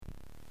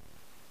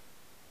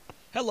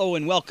Hello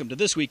and welcome to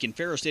This Week in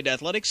Ferris State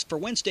Athletics for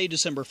Wednesday,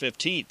 December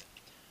 15th.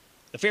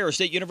 The Ferris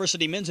State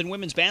University men's and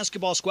women's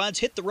basketball squads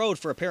hit the road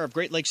for a pair of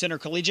Great Lakes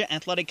Intercollegiate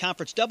Athletic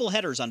Conference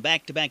doubleheaders on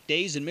back-to-back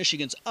days in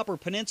Michigan's Upper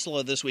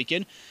Peninsula this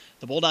weekend.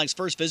 The Bulldogs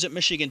first visit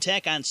Michigan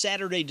Tech on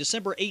Saturday,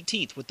 December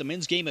 18th with the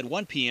men's game at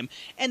 1 p.m.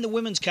 and the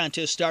women's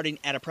contest starting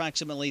at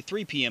approximately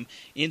 3 p.m.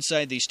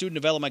 inside the Student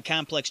Development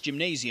Complex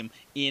Gymnasium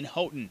in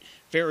Houghton.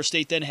 Ferris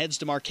State then heads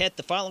to Marquette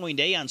the following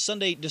day on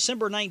Sunday,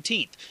 December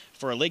 19th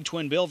for a League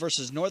Twin Bill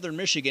versus Northern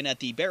Michigan at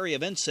the Barry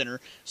Events Center.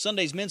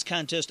 Sunday's men's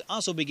contest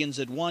also begins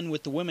at 1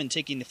 with the women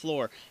taking the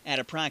floor at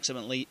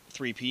approximately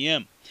 3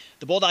 p.m.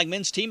 The Bulldog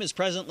men's team is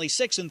presently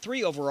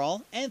 6-3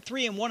 overall and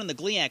 3-1 in the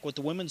GLIAC, with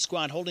the women's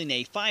squad holding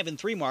a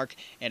 5-3 mark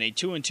and a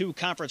 2-2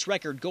 conference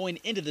record going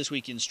into this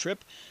weekend's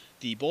trip.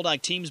 The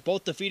Bulldog teams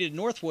both defeated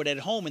Northwood at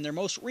home in their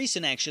most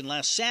recent action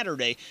last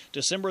Saturday,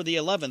 December the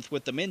 11th,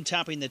 with the men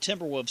topping the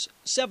Timberwolves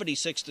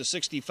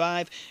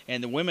 76-65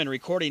 and the women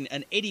recording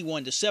an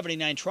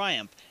 81-79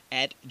 triumph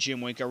at Jim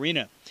Wink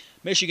Arena.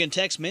 Michigan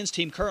Tech's men's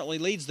team currently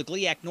leads the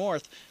GLIAC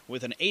North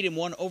with an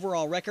 8-1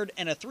 overall record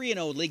and a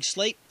 3-0 league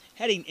slate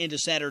heading into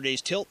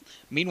Saturday's tilt.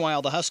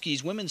 Meanwhile, the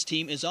Huskies women's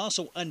team is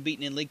also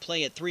unbeaten in league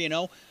play at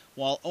 3-0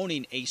 while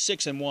owning a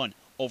 6-1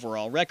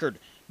 overall record.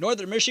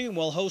 Northern Michigan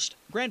will host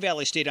Grand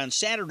Valley State on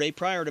Saturday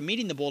prior to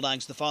meeting the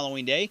Bulldogs the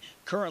following day.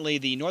 Currently,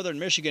 the Northern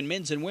Michigan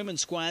men's and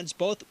women's squads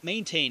both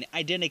maintain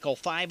identical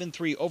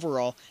 5-3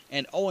 overall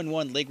and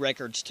 0-1 league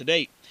records to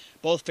date.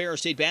 Both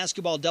Ferris State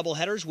basketball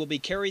doubleheaders will be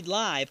carried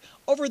live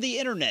over the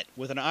internet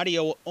with an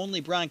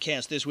audio-only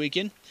broadcast this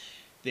weekend.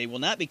 They will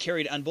not be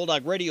carried on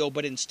Bulldog Radio,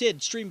 but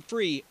instead stream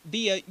free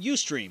via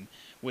Ustream,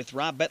 with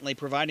Rob Bentley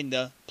providing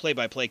the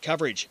play-by-play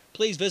coverage.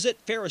 Please visit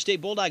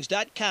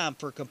FerrisStateBulldogs.com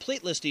for a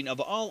complete listing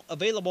of all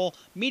available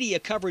media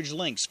coverage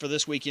links for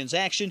this weekend's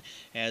action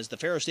as the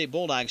Ferris State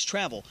Bulldogs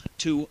travel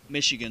to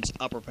Michigan's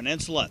Upper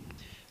Peninsula.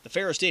 The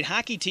Ferris State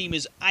hockey team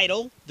is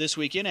idle this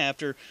weekend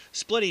after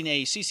splitting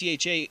a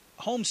CCHA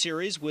home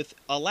series with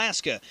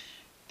Alaska,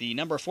 the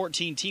number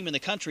 14 team in the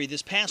country,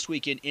 this past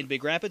weekend in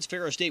Big Rapids.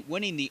 Ferris State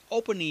winning the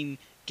opening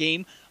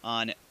game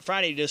on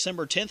Friday,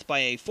 December 10th by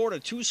a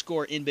 4-2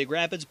 score in Big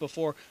Rapids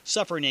before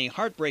suffering a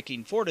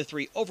heartbreaking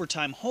 4-3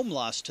 overtime home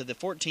loss to the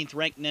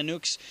 14th-ranked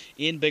Nanooks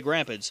in Big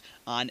Rapids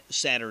on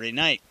Saturday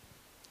night.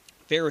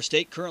 Ferris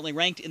State, currently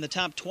ranked in the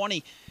top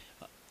 20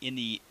 in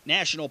the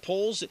national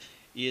polls,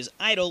 is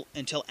idle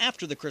until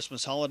after the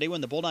Christmas holiday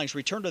when the Bulldogs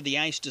return to the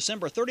ice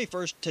December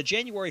 31st to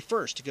January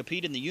 1st to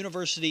compete in the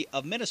University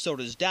of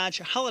Minnesota's Dodge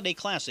Holiday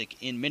Classic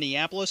in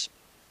Minneapolis.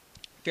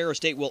 Ferris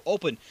State will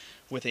open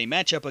with a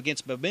matchup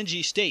against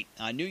Bemidji State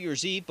on New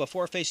Year's Eve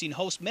before facing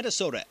host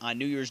Minnesota on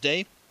New Year's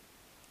Day.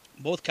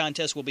 Both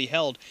contests will be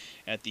held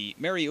at the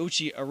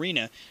Mariucci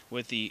Arena,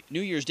 with the New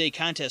Year's Day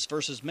contest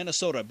versus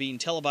Minnesota being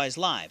televised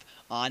live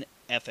on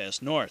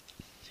FS North.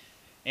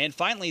 And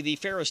finally, the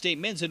Ferris State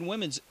men's and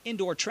women's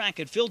indoor track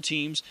and field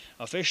teams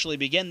officially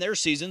begin their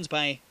seasons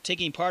by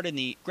taking part in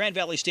the Grand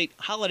Valley State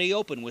Holiday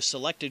Open, with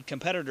selected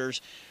competitors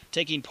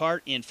taking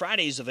part in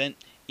Friday's event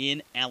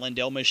in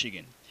Allendale,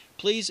 Michigan.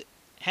 Please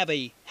have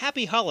a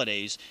happy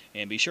holidays,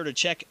 and be sure to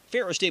check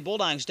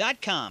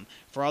FerrisStateBulldogs.com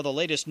for all the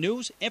latest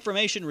news,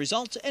 information,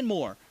 results, and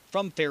more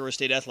from Ferris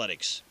State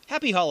Athletics.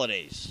 Happy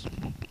holidays!